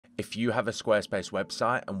If you have a Squarespace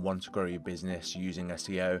website and want to grow your business using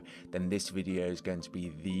SEO, then this video is going to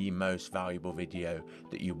be the most valuable video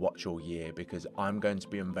that you watch all year, because I'm going to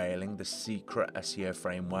be unveiling the secret SEO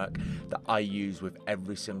framework that I use with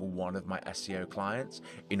every single one of my SEO clients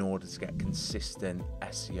in order to get consistent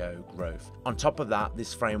SEO growth. On top of that,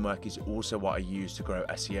 this framework is also what I use to grow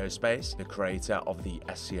SEOSpace, the creator of the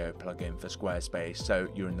SEO plugin for Squarespace. So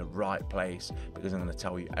you're in the right place, because I'm going to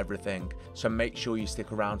tell you everything. So make sure you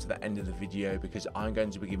stick around to the end of the video, because I'm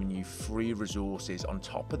going to be giving you free resources on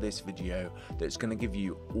top of this video that's going to give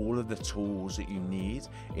you all of the tools that you need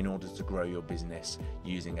in order to grow your business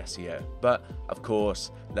using SEO. But of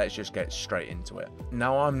course, let's just get straight into it.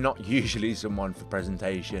 Now, I'm not usually someone for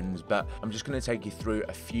presentations, but I'm just going to take you through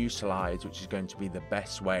a few slides, which is going to be the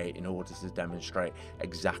best way in order to demonstrate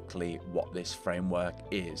exactly what this framework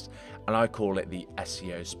is. And I call it the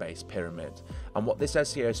SEOSpace Pyramid. And what this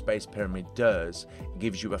SEOSpace Pyramid does, it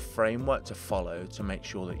gives you a framework to follow to make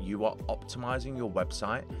sure that you are optimizing your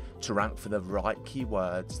website to rank for the right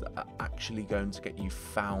keywords that are actually going to get you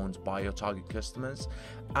found by your target customers,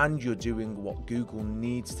 and you're doing what Google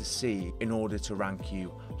needs to see in order to rank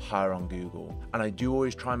you higher on Google. And I do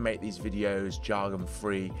always try and make these videos jargon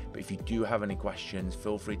free, but if you do have any questions,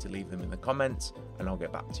 feel free to leave them in the comments and I'll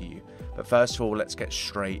get back to you. But first of all, let's get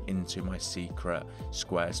straight into my secret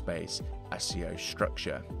Squarespace SEO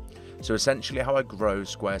structure. So essentially how I grow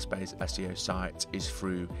Squarespace SEO sites is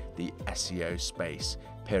through the SEOSpace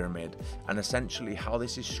Pyramid. And essentially how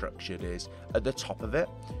this is structured is, at the top of it,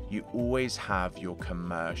 you always have your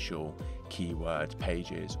commercial keyword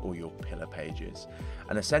pages or your pillar pages.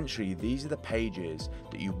 And essentially these are the pages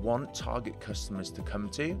that you want target customers to come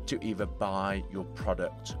to either buy your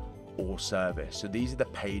product or service. So these are the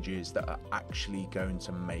pages that are actually going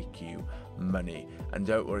to make you money. And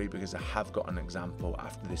don't worry, because I have got an example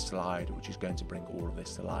after this slide which is going to bring all of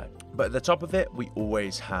this to life. But at the top of it, we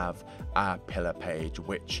always have our pillar page,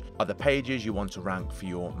 which are the pages you want to rank for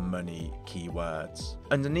your money keywords.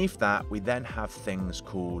 Underneath that, we then have things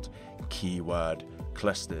called keyword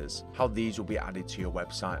clusters. How these will be added to your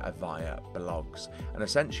website are via blogs. And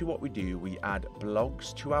essentially what we do, we add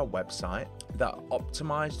blogs to our website that are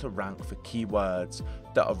optimized to rank for keywords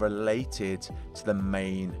that are related to the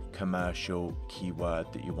main commercial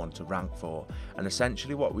keyword that you want to rank for. And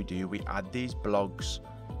essentially what we do, we add these blogs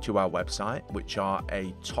to our website, which are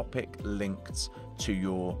a topic linked to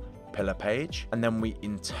your pillar page, and then we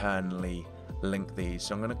internally link these.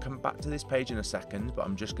 So I'm going to come back to this page in a second, but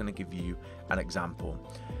I'm just going to give you an example.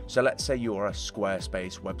 So let's say you're a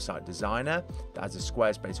Squarespace website designer that has a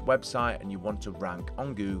Squarespace website and you want to rank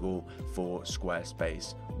on Google for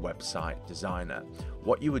Squarespace website designer.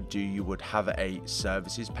 What you would do, you would have a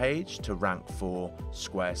services page to rank for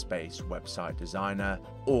Squarespace website designer.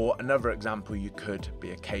 Or another example, you could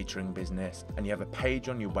be a catering business and you have a page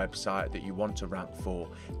on your website that you want to rank for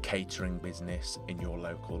catering business in your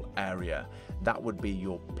local area. That would be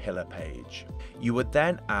your pillar page. You would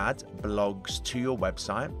then add blogs to your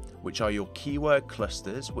website, which are your keyword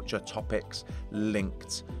clusters, which are topics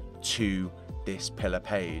linked to this pillar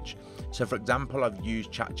page. So for example, I've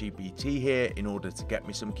used ChatGPT here in order to get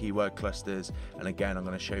me some keyword clusters. And again, I'm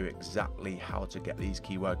going to show you exactly how to get these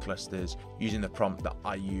keyword clusters using the prompt that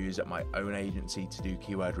I use at my own agency to do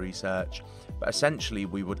keyword research. But essentially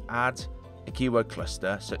we would add a keyword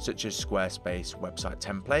cluster such as Squarespace website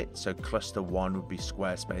template. So cluster 1 would be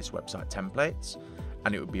Squarespace website templates,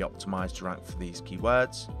 and it would be optimized to rank for these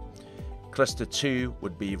keywords. Cluster 2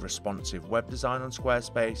 would be responsive web design on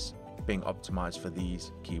Squarespace, being optimized for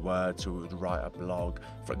these keywords. So we would write a blog,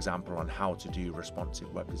 for example, on how to do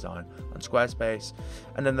responsive web design on Squarespace.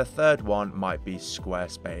 And then the third one might be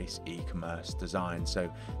Squarespace e-commerce design.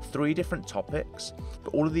 So 3 different topics,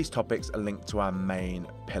 but all of these topics are linked to our main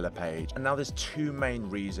pillar page. And now there's 2 main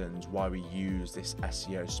reasons why we use this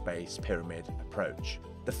SEOSpace pyramid approach.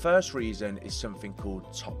 The first reason is something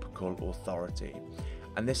called topical authority.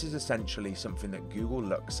 And this is essentially something that Google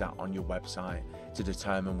looks at on your website to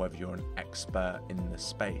determine whether you're an expert in the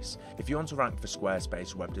space. If you want to rank for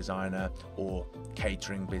Squarespace web designer or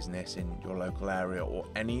catering business in your local area, or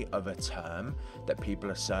any other term that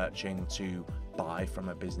people are searching to buy from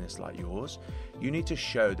a business like yours, you need to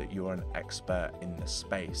show that you're an expert in the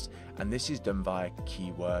space. And this is done via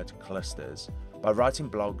keyword clusters. by writing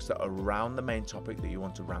blogs that are around the main topic that you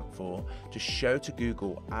want to rank for to show to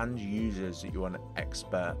Google and users that you're an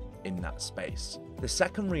expert in that space. The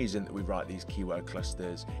second reason that we write these keyword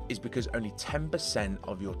clusters is because only 10%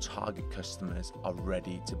 of your target customers are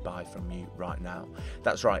ready to buy from you right now.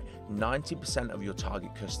 That's right, 90% of your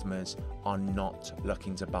target customers are not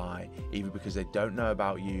looking to buy, either because they don't know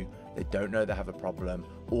about you, they don't know they have a problem,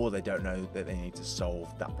 or they don't know that they need to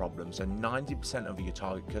solve that problem. So 90% of your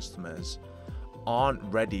target customers aren't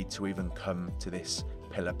ready to even come to this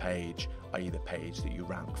pillar page, i.e. the page that you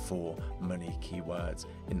rank for money keywords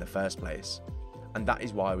in the first place. And that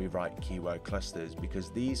is why we write keyword clusters,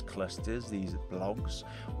 because these clusters, these blogs,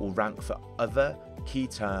 will rank for other key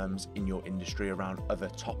terms in your industry around other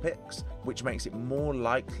topics, which makes it more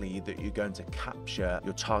likely that you're going to capture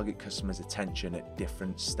your target customer's attention at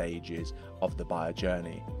different stages of the buyer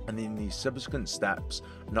journey. And in these subsequent steps,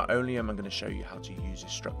 not only am I going to show you how to use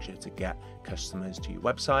this structure to get customers to your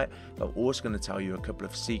website, but I'm also going to tell you a couple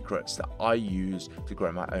of secrets that I use to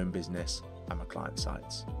grow my own business and my client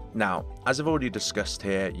sites. Now, as I've already discussed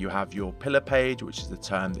here, you have your pillar page, which is the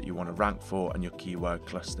term that you want to rank for, and your keyword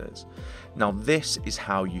clusters. Now, this is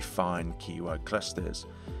how you find keyword clusters.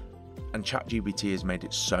 And ChatGPT has made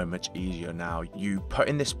it so much easier now. You put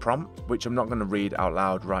in this prompt, which I'm not going to read out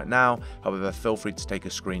loud right now. However, feel free to take a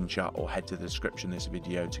screenshot or head to the description of this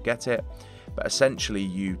video to get it. But essentially,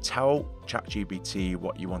 you tell ChatGPT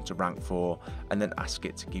what you want to rank for and then ask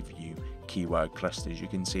it to give you keyword clusters. You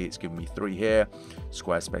can see it's given me 3 here: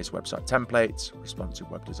 Squarespace website templates,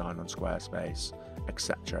 responsive web design on Squarespace,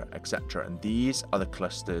 etc., etc. And these are the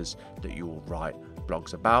clusters that you will write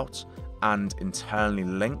blogs about and internally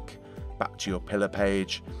link back to your pillar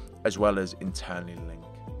page, as well as internally link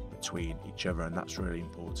between each other. And that's really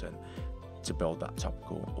important to build that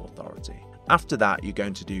topical authority. After that, you're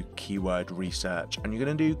going to do keyword research, and you're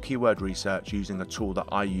going to do keyword research using a tool that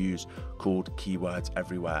I use called Keywords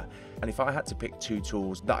Everywhere. And if I had to pick 2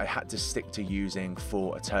 tools that I had to stick to using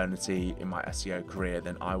for eternity in my SEO career,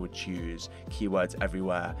 then I would choose Keywords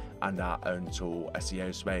Everywhere and our own tool,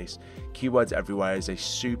 SEOSpace. Keywords Everywhere is a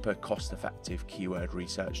super cost-effective keyword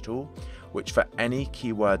research tool, which for any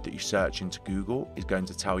keyword that you search into Google is going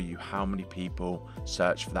to tell you how many people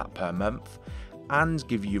search for that per month, and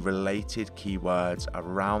give you related keywords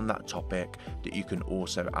around that topic that you can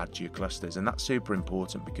also add to your clusters. And that's super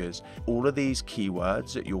important because all of these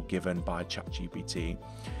keywords that you're given by ChatGPT,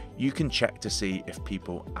 you can check to see if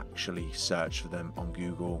people actually search for them on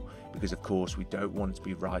Google, because of course we don't want to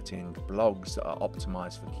be writing blogs that are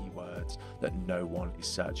optimized for keywords that no one is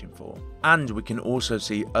searching for. And we can also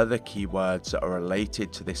see other keywords that are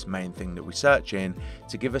related to this main thing that we search in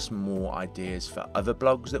to give us more ideas for other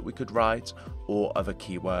blogs that we could write or other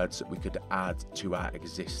keywords that we could add to our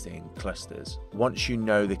existing clusters. Once you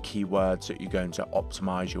know the keywords that you're going to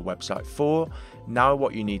optimize your website for, now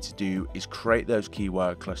what you need to do is create those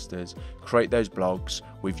keyword clusters, create those blogs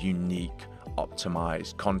with unique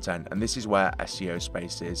optimized content. And this is where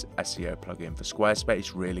SEOSpace's SEO plugin for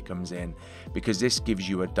Squarespace really comes in, because this gives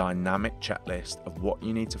you a dynamic checklist of what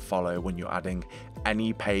you need to follow when you're adding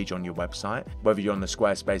any page on your website, whether you're on the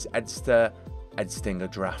Squarespace editor, editing a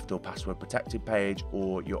draft or password protected page,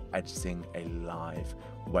 or you're editing a live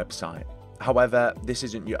website. However, this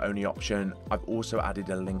isn't your only option. I've also added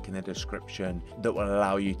a link in the description that will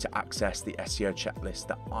allow you to access the SEO checklist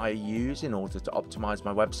that I use in order to optimize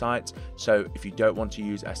my website. So if you don't want to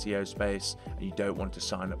use SEOSpace and you don't want to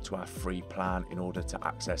sign up to our free plan in order to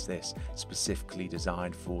access this specifically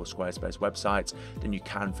designed for Squarespace websites, then you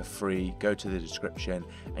can for free go to the description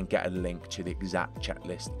and get a link to the exact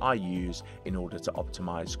checklist I use in order to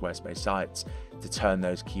optimize Squarespace sites, to turn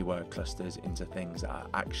those keyword clusters into things that are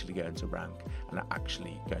actually going to rank and are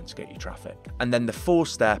actually going to get you traffic. And then the 4th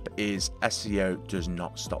step is SEO does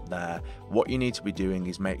not stop there. What you need to be doing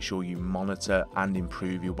is make sure you monitor and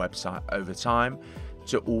improve your website over time,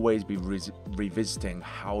 to always be revisiting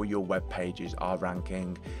how your web pages are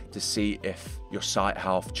ranking, to see if your site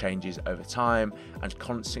health changes over time, and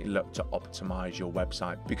constantly look to optimize your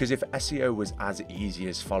website. Because if SEO was as easy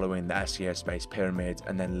as following the SEOSpace pyramid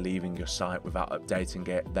and then leaving your site without updating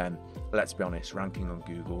it, then let's be honest, ranking on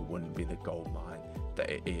Google wouldn't be the gold mine that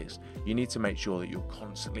it is. You need to make sure that you're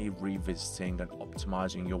constantly revisiting and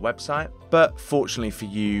optimizing your website. But fortunately for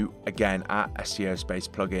you, again, our SEOSpace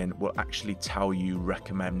plugin will actually tell you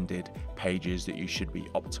recommended pages that you should be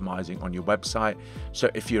optimizing on your website. So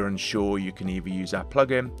if you're unsure, you can either use our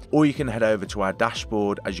plugin or you can head over to our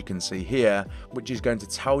dashboard, as you can see here, which is going to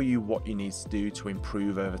tell you what you need to do to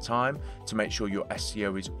improve over time to make sure your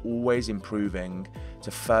SEO is always improving,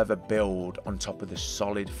 to further build on top of the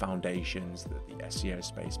solid foundations that the SEO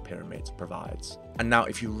SEOSpace Pyramid provides. And now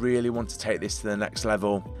if you really want to take this to the next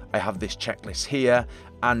level, I have this checklist here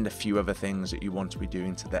and a few other things that you want to be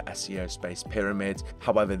doing to the SEOSpace Pyramid.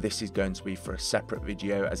 However, this is going to be for a separate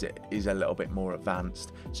video as it is a little bit more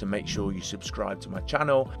advanced. So make sure you subscribe to my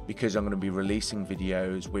channel because I'm going to be releasing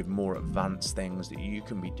videos with more advanced things that you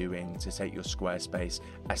can be doing to take your Squarespace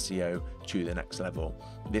SEO to the next level.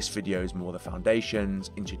 This video is more the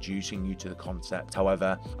foundations, introducing you to the concept.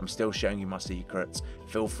 However, I'm still showing you my secrets.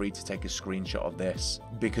 Feel free to take a screenshot of this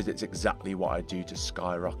because it's exactly what I do to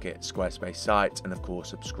skyrocket Squarespace sites, and of course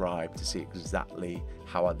subscribe to see exactly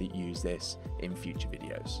how I use this in future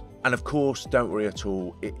videos. And of course, don't worry at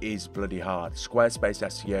all, it is bloody hard. Squarespace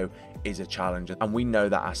SEO is a challenge, and we know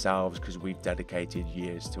that ourselves because we've dedicated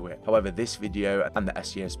years to it. However, this video and the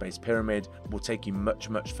SEOSpace Pyramid will take you much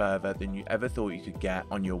further than you ever thought you could get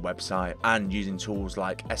on your website, and using tools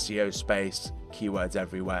like SEOSpace, Keywords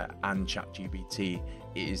Everywhere and ChatGPT,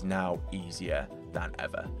 it is now easier than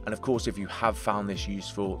ever. And of course, if you have found this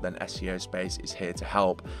useful, then SEOSpace is here to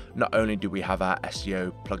help. Not only do we have our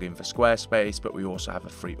SEO plugin for Squarespace, but we also have a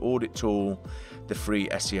free audit tool, the free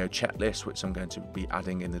SEO checklist, which I'm going to be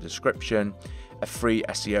adding in the description, a free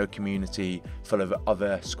SEO community full of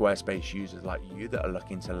other Squarespace users like you that are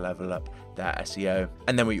looking to level up their SEO.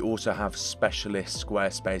 And then we also have specialist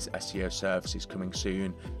Squarespace SEO services coming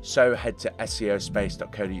soon. So head to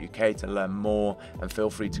SEOSpace.co.uk to learn more, and feel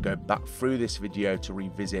free to go back through this video to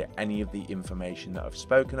revisit any of the information that I've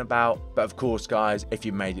spoken about. But of course, guys, if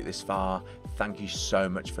you made it this far, thank you so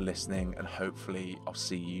much for listening, and hopefully I'll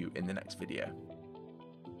see you in the next video.